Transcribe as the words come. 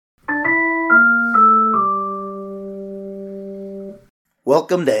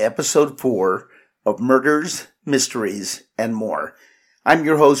Welcome to episode 4 of Murders, Mysteries, and More. I'm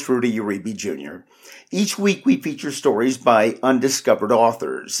your host, Rudy Uribe Jr. Each week we feature stories by undiscovered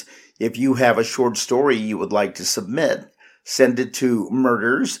authors. If you have a short story you would like to submit, send it to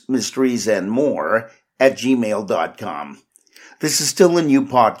murdersmysteriesandmore@gmail.com. This is still a new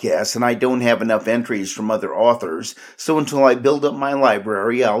podcast, and I don't have enough entries from other authors, so until I build up my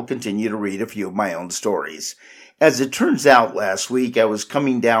library, I'll continue to read a few of my own stories. As it turns out, last week I was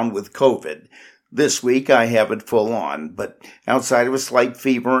coming down with COVID. This week I have it full on, but outside of a slight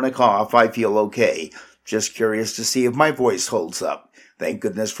fever and a cough, I feel okay. Just curious to see if my voice holds up. Thank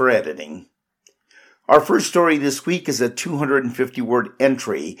goodness for editing. Our first story this week is a 250-word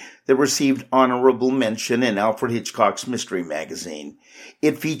entry that received honorable mention in Alfred Hitchcock's mystery magazine.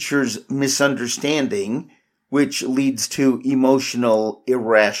 It features misunderstanding, which leads to emotional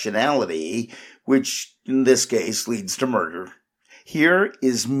irrationality, which in this case leads to murder. Here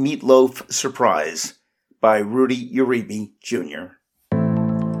is Meatloaf Surprise by Rudy Uribe Jr.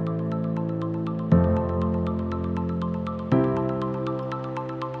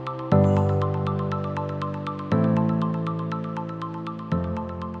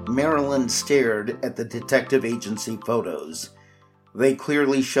 Marilyn stared at the detective agency photos. They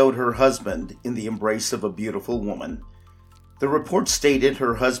clearly showed her husband in the embrace of a beautiful woman. The report stated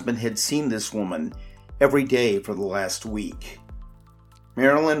her husband had seen this woman every day for the last week.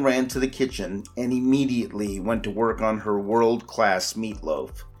 Marilyn ran to the kitchen and immediately went to work on her world-class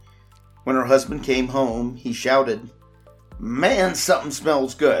meatloaf. When her husband came home, he shouted, "Man, something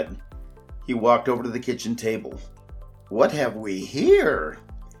smells good." He walked over to the kitchen table. "What have we here?"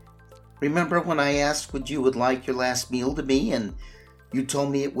 "Remember when I asked what you would like your last meal to be, and you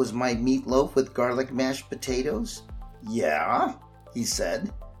told me it was my meatloaf with garlic mashed potatoes?" "Yeah," he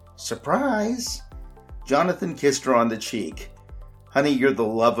said. "Surprise." Jonathan kissed her on the cheek. "Honey, you're the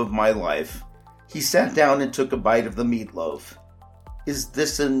love of my life." He sat down and took a bite of the meatloaf. "Is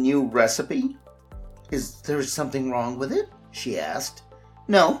this a new recipe?" "Is there something wrong with it?" she asked.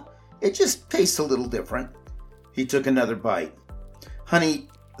 "No, it just tastes a little different." He took another bite. "Honey,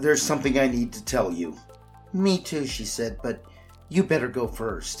 there's something I need to tell you." "Me too," she said, "but you better go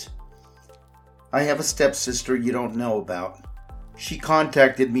first." "I have a stepsister you don't know about. She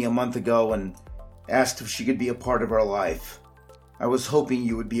contacted me a month ago and asked if she could be a part of our life. I was hoping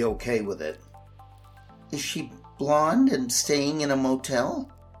you would be okay with it." "Is she blonde and staying in a motel?"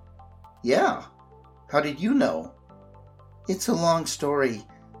 "Yeah. How did you know?" "It's a long story,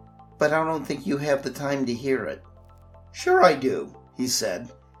 but I don't think you have the time to hear it." "Sure I do," he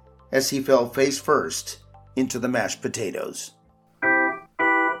said, as he fell face first into the mashed potatoes.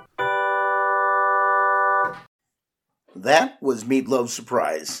 That was Meatloaf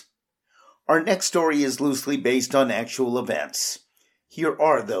Surprise. Our next story is loosely based on actual events. Here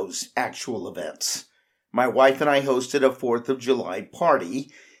are those actual events. My wife and I hosted a 4th of July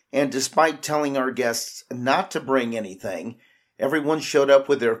party, and despite telling our guests not to bring anything, everyone showed up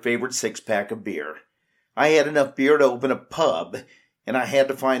with their favorite 6-pack of beer. I had enough beer to open a pub, and I had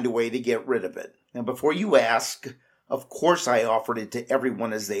to find a way to get rid of it. And before you ask, of course I offered it to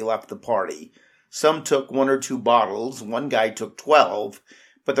everyone as they left the party. Some took 1 or 2 bottles, one guy took 12,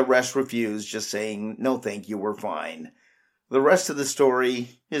 but the rest refused, just saying, "No thank you, we're fine." The rest of the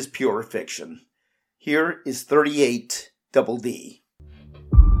story is pure fiction. Here is 38 Double D.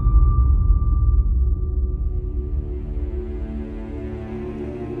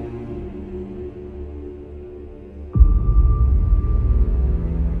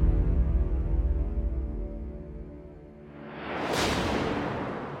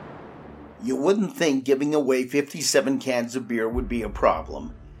 You wouldn't think giving away 57 cans of beer would be a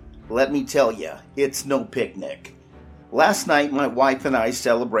problem. Let me tell you, it's no picnic. Last night, my wife and I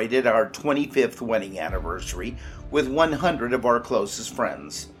celebrated our 25th wedding anniversary with 100 of our closest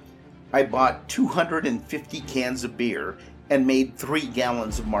friends. I bought 250 cans of beer and made 3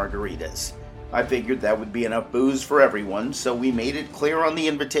 gallons of margaritas. I figured that would be enough booze for everyone, so we made it clear on the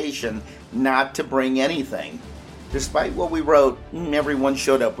invitation not to bring anything. Despite what we wrote, everyone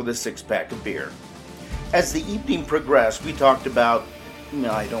showed up with a 6-pack of beer. As the evening progressed, we talked about...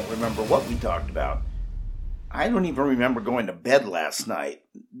 I don't remember what we talked about. I don't even remember going to bed last night,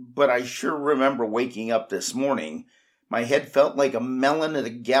 but I sure remember waking up this morning. My head felt like a melon at a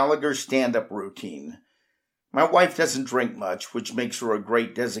Gallagher stand-up routine. My wife doesn't drink much, which makes her a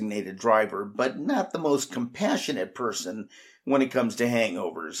great designated driver, but not the most compassionate person when it comes to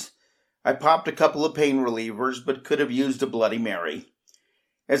hangovers. I popped a couple of pain relievers, but could have used a Bloody Mary.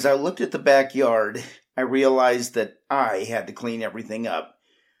 As I looked at the backyard, I realized that I had to clean everything up.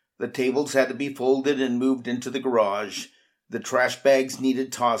 The tables had to be folded and moved into the garage. The trash bags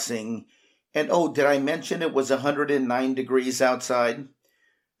needed tossing. And oh, did I mention it was 109 degrees outside?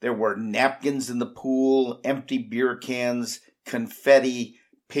 There were napkins in the pool, empty beer cans, confetti,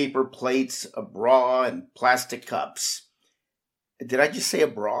 paper plates, a bra, and plastic cups. Did I just say a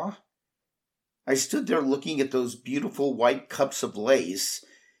bra? I stood there looking at those beautiful white cups of lace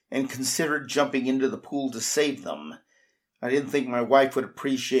and considered jumping into the pool to save them. I didn't think my wife would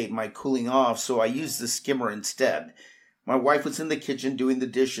appreciate my cooling off, so I used the skimmer instead. My wife was in the kitchen doing the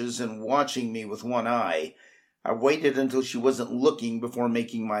dishes and watching me with one eye. I waited until she wasn't looking before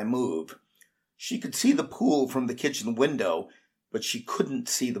making my move. She could see the pool from the kitchen window, but she couldn't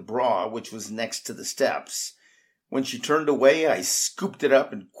see the bra, which was next to the steps. When she turned away, I scooped it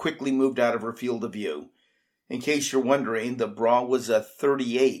up and quickly moved out of her field of view. In case you're wondering, the bra was a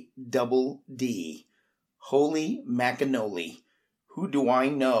 38 double D. Holy macanoli. Who do I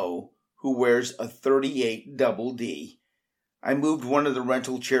know who wears a 38 double D? I moved one of the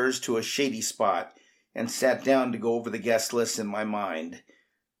rental chairs to a shady spot and sat down to go over the guest list in my mind.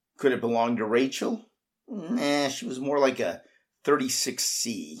 Could it belong to Rachel? Nah, she was more like a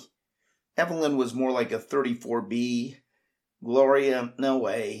 36C. Evelyn was more like a 34B. Gloria, no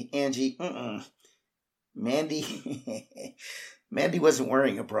way. Angie, Mandy, Mandy wasn't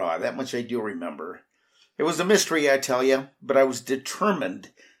wearing a bra. That much I do remember. It was a mystery, I tell you, but I was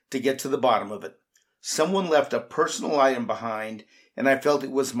determined to get to the bottom of it. Someone left a personal item behind, and I felt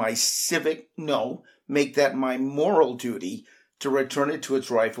it was my make that my moral duty to return it to its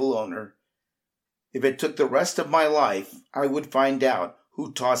rightful owner. If it took the rest of my life, I would find out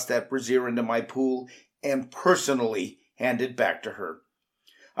who tossed that brassiere into my pool and personally hand it back to her.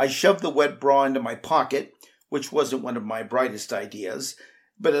 I shoved the wet bra into my pocket, which wasn't one of my brightest ideas,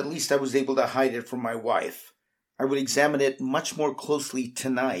 but at least I was able to hide it from my wife. I would examine it much more closely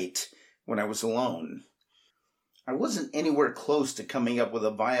tonight when I was alone. I wasn't anywhere close to coming up with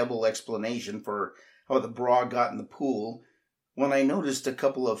a viable explanation for how the bra got in the pool when I noticed a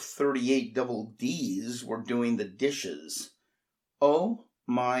couple of 38 double Ds were doing the dishes. Oh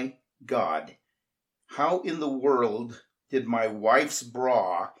my God. How in the world did my wife's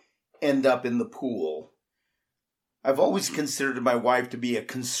bra end up in the pool? I've always considered my wife to be a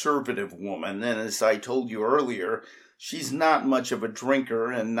conservative woman, and as I told you earlier, she's not much of a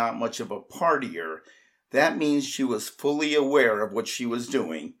drinker and not much of a partier. That means she was fully aware of what she was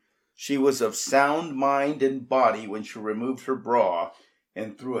doing. She was of sound mind and body when she removed her bra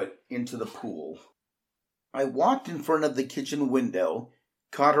and threw it into the pool. I walked in front of the kitchen window,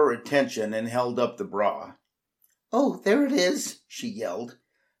 caught her attention, and held up the bra. "Oh, there it is," she yelled.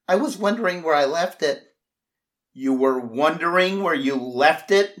 "I was wondering where I left it." "You were wondering where you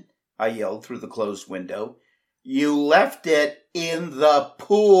left it?" I yelled through the closed window. "You left it in the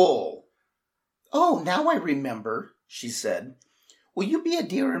pool." "Oh, now I remember," she said. "Will you be a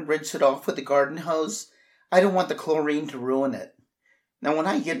dear and rinse it off with the garden hose? I don't want the chlorine to ruin it." Now, when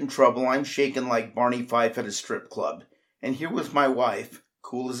I get in trouble, I'm shaken like Barney Fife at a strip club, and here was my wife,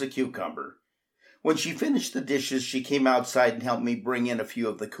 cool as a cucumber. When she finished the dishes, she came outside and helped me bring in a few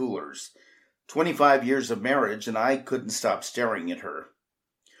of the coolers. 25 years of marriage, and I couldn't stop staring at her.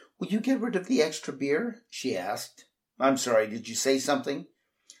 "Will you get rid of the extra beer?" she asked. "I'm sorry, did you say something?"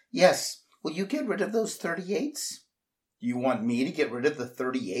 "Yes. Will you get rid of those 38s? "You want me to get rid of the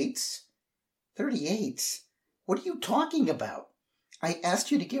 38s? "38s? What are you talking about? I asked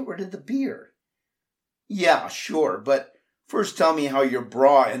you to get rid of the beer." "Yeah, sure, but first tell me how your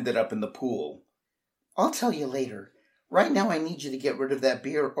bra ended up in the pool." "I'll tell you later. Right now I need you to get rid of that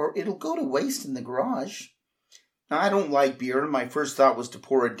beer or it'll go to waste in the garage." Now, I don't like beer, and my first thought was to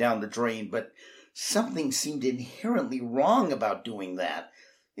pour it down the drain, but something seemed inherently wrong about doing that.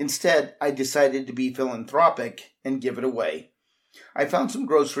 Instead, I decided to be philanthropic and give it away. I found some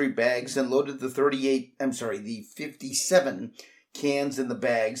grocery bags and loaded the 57 cans in the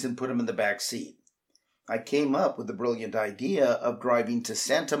bags and put them in the back seat. I came up with the brilliant idea of driving to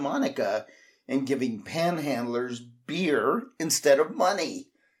Santa Monica and giving panhandlers beer instead of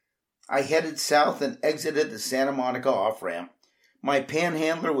money. I headed south and exited the Santa Monica off-ramp. My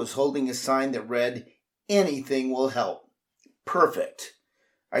panhandler was holding a sign that read, "Anything will help." Perfect.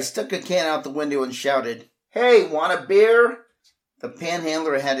 I stuck a can out the window and shouted, "Hey, want a beer?" The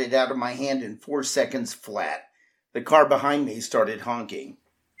panhandler had it out of my hand in 4 seconds flat. The car behind me started honking.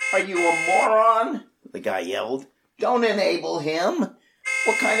 "Are you a moron?" the guy yelled. "Don't enable him.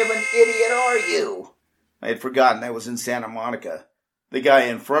 What kind of an idiot are you?" I had forgotten I was in Santa Monica. The guy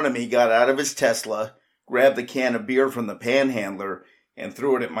in front of me got out of his Tesla, grabbed the can of beer from the panhandler, and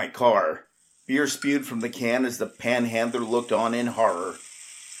threw it at my car. Beer spewed from the can as the panhandler looked on in horror.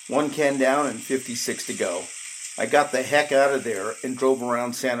 1 can down and 56 to go. I got the heck out of there and drove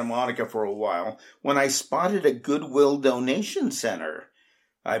around Santa Monica for a while when I spotted a Goodwill donation center.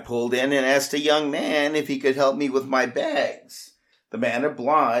 I pulled in and asked a young man if he could help me with my bags. The man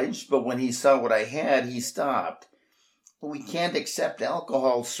obliged, but when he saw what I had, he stopped. "We can't accept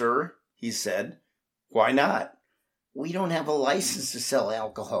alcohol, sir," he said. "Why not?" "We don't have a license to sell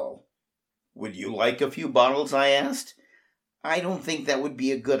alcohol." "Would you like a few bottles?" I asked. "I don't think that would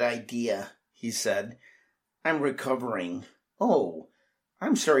be a good idea," he said. "I'm recovering." "Oh,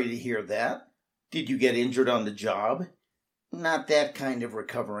 I'm sorry to hear that. Did you get injured on the job?" "Not that kind of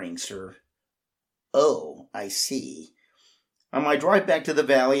recovering, sir." "Oh, I see." On my drive back to the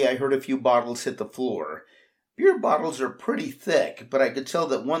valley, I heard a few bottles hit the floor. Beer bottles are pretty thick, but I could tell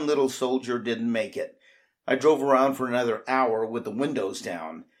that one little soldier didn't make it. I drove around for another hour with the windows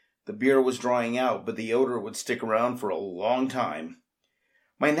down. The beer was drying out, but the odor would stick around for a long time.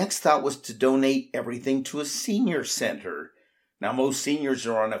 My next thought was to donate everything to a senior center. Now, most seniors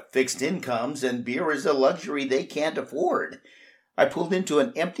are on fixed incomes, and beer is a luxury they can't afford. I pulled into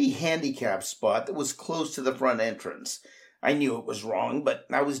an empty handicap spot that was close to the front entrance. I knew it was wrong, but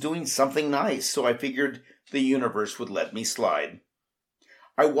I was doing something nice, so I figured the universe would let me slide.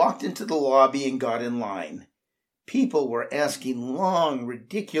 I walked into the lobby and got in line. People were asking long,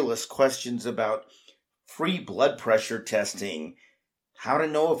 ridiculous questions about free blood pressure testing, how to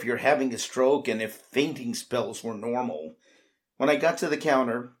know if you're having a stroke, and if fainting spells were normal. When I got to the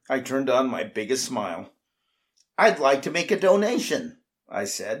counter, I turned on my biggest smile. "I'd like to make a donation," I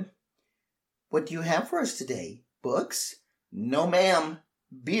said. "What do you have for us today? Books?" "No, ma'am.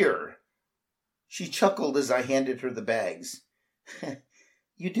 Beer." She chuckled as I handed her the bags.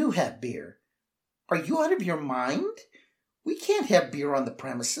 "You do have beer. Are you out of your mind? We can't have beer on the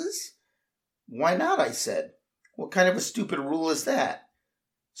premises." "Why not?" I said. "What kind of a stupid rule is that?"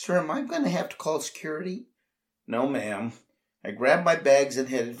 "Sir, am I going to have to call security?" "No, ma'am." I grabbed my bags and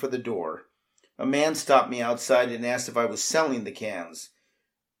headed for the door. A man stopped me outside and asked if I was selling the cans.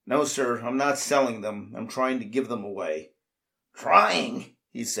 "No, sir, I'm not selling them. I'm trying to give them away." "Trying?"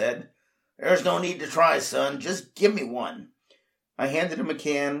 he said. "There's no need to try, son. Just give me one." I handed him a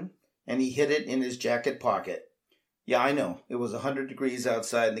can, and he hid it in his jacket pocket. Yeah, I know. It was 100 degrees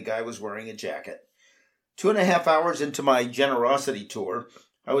outside, and the guy was wearing a jacket. 2.5 hours into my generosity tour,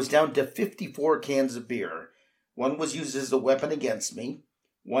 I was down to 54 cans of beer. One was used as a weapon against me.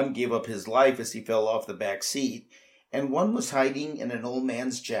 One gave up his life as he fell off the back seat, and one was hiding in an old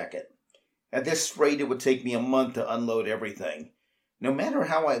man's jacket. At this rate, it would take me a month to unload everything. No matter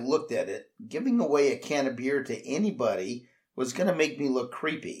how I looked at it, giving away a can of beer to anybody was going to make me look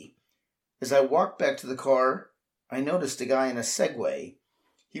creepy. As I walked back to the car, I noticed a guy in a Segway.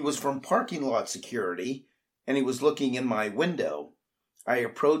 He was from parking lot security, and he was looking in my window. I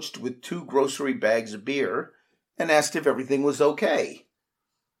approached with 2 grocery bags of beer and asked if everything was okay.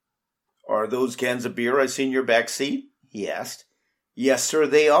 "Are those cans of beer I see in your back seat?" he asked. "Yes, sir,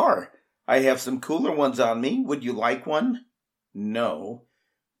 they are. I have some cooler ones on me. Would you like one?" "No,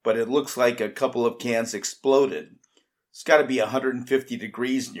 but it looks like a couple of cans exploded. It's got to be 150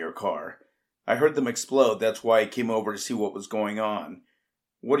 degrees in your car. I heard them explode. That's why I came over to see what was going on.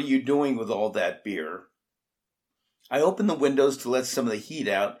 What are you doing with all that beer?" I opened the windows to let some of the heat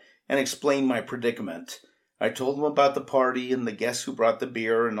out and explained my predicament. I told him about the party and the guests who brought the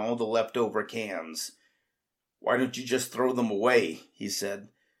beer and all the leftover cans. "Why don't you just throw them away?" he said.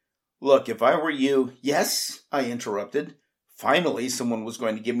 "Look, if I were you—" "Yes," I interrupted. Finally, someone was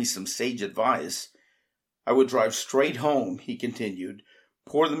going to give me some sage advice. "I would drive straight home," he continued,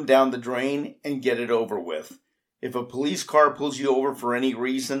 "pour them down the drain, and get it over with. If a police car pulls you over for any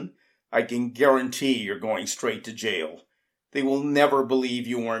reason, I can guarantee you're going straight to jail. They will never believe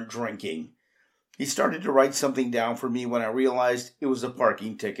you weren't drinking." He started to write something down for me when I realized it was a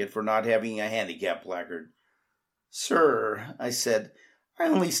parking ticket for not having a handicap placard. "Sir," I said, "I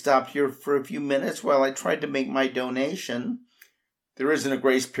only stopped here for a few minutes while I tried to make my donation." "There isn't a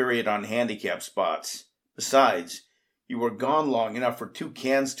grace period on handicap spots. Besides, you were gone long enough for 2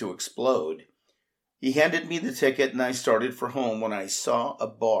 cans to explode." He handed me the ticket, and I started for home when I saw a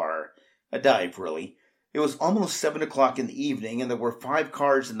bar. A dive, really. It was almost 7 o'clock in the evening, and there were 5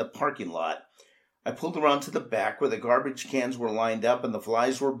 cars in the parking lot. I pulled around to the back where the garbage cans were lined up and the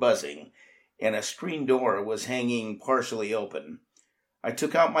flies were buzzing, and a screen door was hanging partially open. I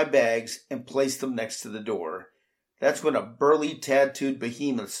took out my bags and placed them next to the door. That's when a burly, tattooed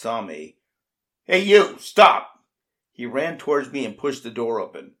behemoth saw me. "Hey, you! Stop!" He ran towards me and pushed the door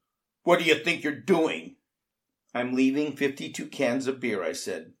open. "What do you think you're doing?" "I'm leaving 52 cans of beer," I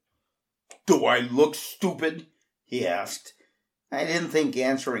said. "Do I look stupid?" he asked. I didn't think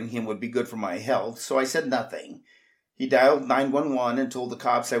answering him would be good for my health, so I said nothing. He dialed 911 and told the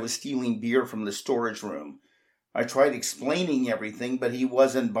cops I was stealing beer from the storage room. I tried explaining everything, but he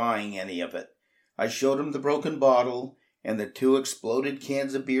wasn't buying any of it. I showed him the broken bottle and the 2 exploded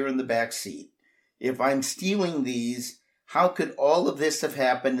cans of beer in the back seat. If I'm stealing these, how could all of this have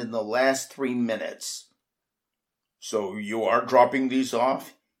happened in the last 3 minutes? So you are dropping these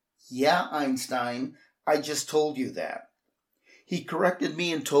off? Yeah, Einstein. I just told you that. He corrected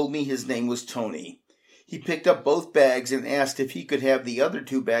me and told me his name was Tony. He picked up both bags and asked if he could have the other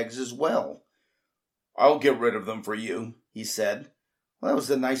 2 bags as well. I'll get rid of them for you, he said. Well, that was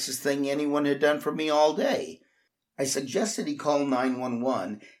the nicest thing anyone had done for me all day. I suggested he call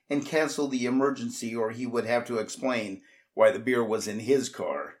 911 and cancel the emergency, or he would have to explain why the beer was in his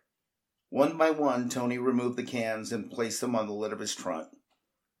car. One by one, Tony removed the cans and placed them on the lid of his trunk.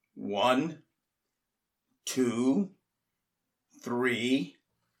 1, 2, 3.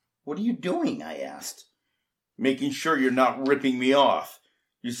 What are you doing? I asked. Making sure you're not ripping me off.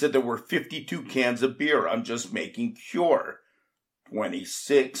 You said there were 52 cans of beer. I'm just making sure.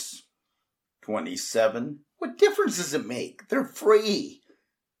 26, 27. What difference does it make? They're free.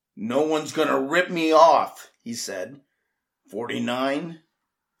 No one's gonna rip me off, he said. 49,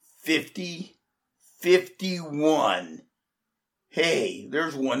 50, 51. Hey,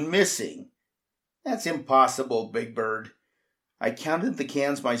 there's one missing. That's impossible, Big Bird. I counted the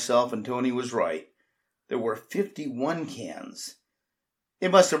cans myself and Tony was right. There were 51 cans.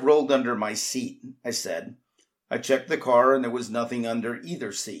 It must have rolled under my seat, I said. I checked the car and there was nothing under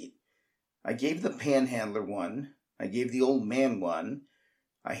either seat. I gave the panhandler one. I gave the old man one.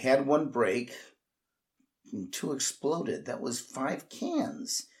 I had one break. And 2 exploded. That was 5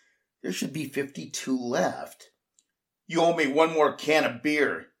 cans. There should be 52 left. You owe me 1 more can of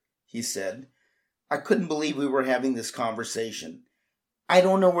beer, he said. I couldn't believe we were having this conversation. I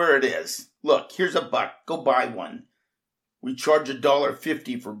don't know where it is. Look, here's $1. Go buy one. We charge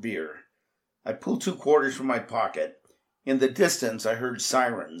 $1.50 for beer. I pulled 2 quarters from my pocket. In the distance, I heard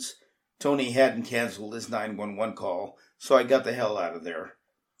sirens. Tony hadn't canceled his 911 call, so I got the hell out of there.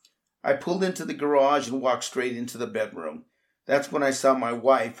 I pulled into the garage and walked straight into the bedroom. That's when I saw my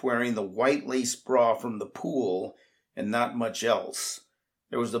wife wearing the white lace bra from the pool and not much else.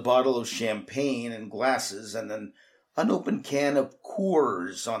 There was a bottle of champagne and glasses and an unopened can of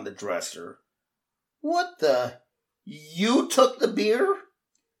Coors on the dresser. What the? You took the beer?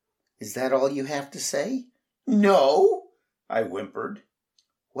 Is that all you have to say? No, I whimpered.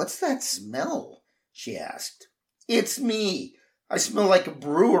 What's that smell? She asked. It's me. I smell like a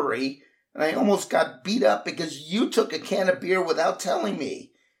brewery, and I almost got beat up because you took a can of beer without telling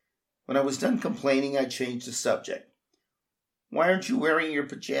me. When I was done complaining, I changed the subject. Why aren't you wearing your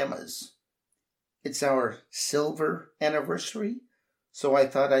pajamas? It's our silver anniversary, so I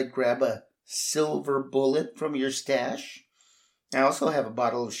thought I'd grab a silver bullet from your stash. I also have a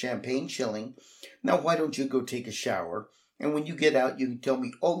bottle of champagne chilling. Now why don't you go take a shower, and when you get out you can tell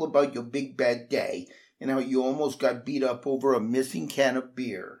me all about your big bad day and how you almost got beat up over a missing can of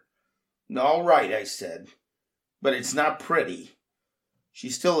beer. All right, I said, but it's not pretty. She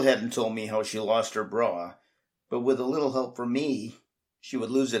still hadn't told me how she lost her bra, but with a little help from me, she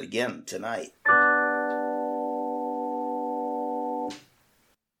would lose it again tonight.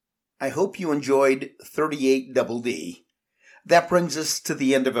 I hope you enjoyed 38 Double D. That brings us to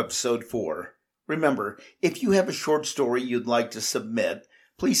the end of episode 4. Remember, if you have a short story you'd like to submit,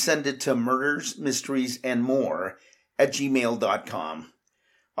 please send it to murdersmysteriesandmore@gmail.com.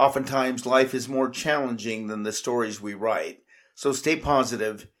 Oftentimes, life is more challenging than the stories we write, so stay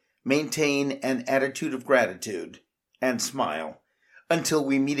positive, maintain an attitude of gratitude, and smile. Until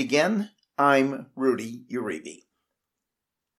we meet again, I'm Rudy Uribe.